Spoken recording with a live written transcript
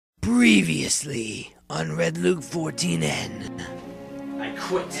Previously on Red Luke 14N. I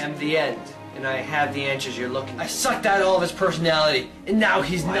quit. I'm the end, and I have the answers you're looking for. I sucked out all of his personality, and now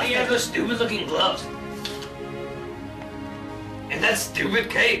he's nothing. Why do you have those stupid-looking gloves? And that stupid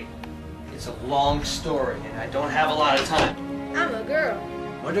cape? It's a long story, and I don't have a lot of time. I'm a girl.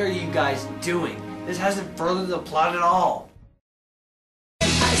 What are you guys doing? This hasn't furthered the plot at all. I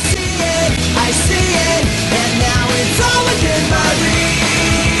see it, and now it's all within my reach.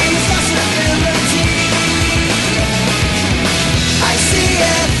 Possibility. I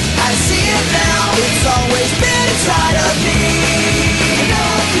see it now. It's always been inside of me. And now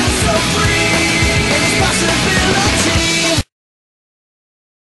I feel so free. And it's possibility.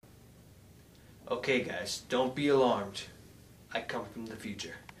 Okay, guys, don't be alarmed. I come from the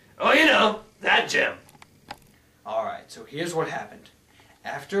future. Oh, you know, that gem. Alright, so here's what happened.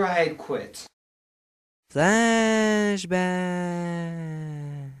 After I had quit, Flashback.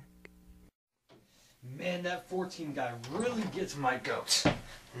 man, that 14 guy really gets my goat.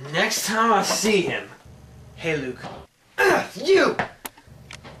 Next time I see him, hey Luke, you!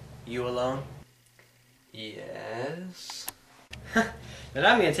 You alone? Yes. Then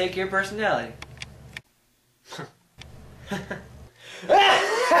I'm gonna take your personality.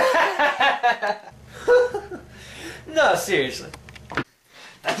 No, seriously.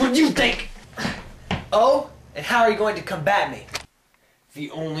 That's what you think. Oh, and how are you going to combat me?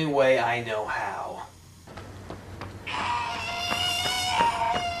 The only way I know how.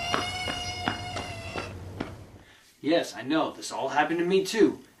 Yes, I know, this all happened to me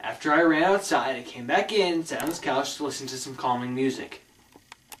too. After I ran outside, I came back in and sat on this couch to listen to some calming music.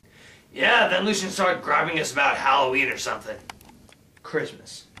 Yeah, then Lucian started grabbing us about Halloween or something.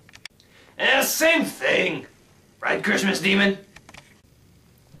 Christmas. Same thing. Right, Christmas demon?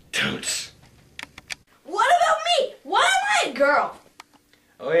 Toots. What about me? Why am I a girl?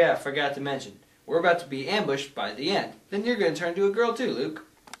 Oh yeah, I forgot to mention. We're about to be ambushed by the end. Then you're going to turn into a girl too, Luke.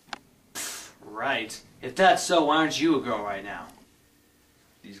 Right. If that's so, why aren't you a girl right now?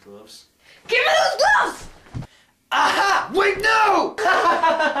 These gloves. Give me those gloves! Aha! Wait, no!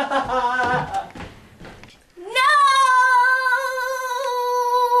 No!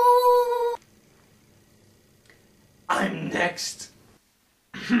 I'm next.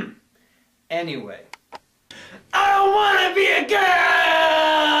 Anyway. I don't want to be a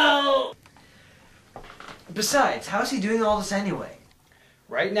girl! Besides, how's he doing all this anyway?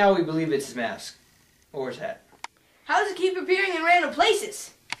 Right now we believe it's his mask. Or his hat. How does it keep appearing in random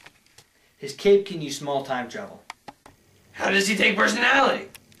places? His cape can use small time travel. How does he take personality?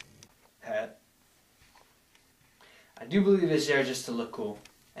 Hat. I do believe it's there just to look cool.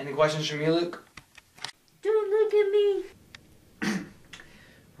 Any questions from you, Luke? Don't look at me.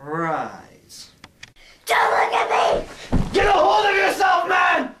 Right. Don't look at me! Get a hold of yourself,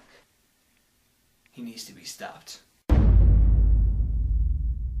 man! He needs to be stopped.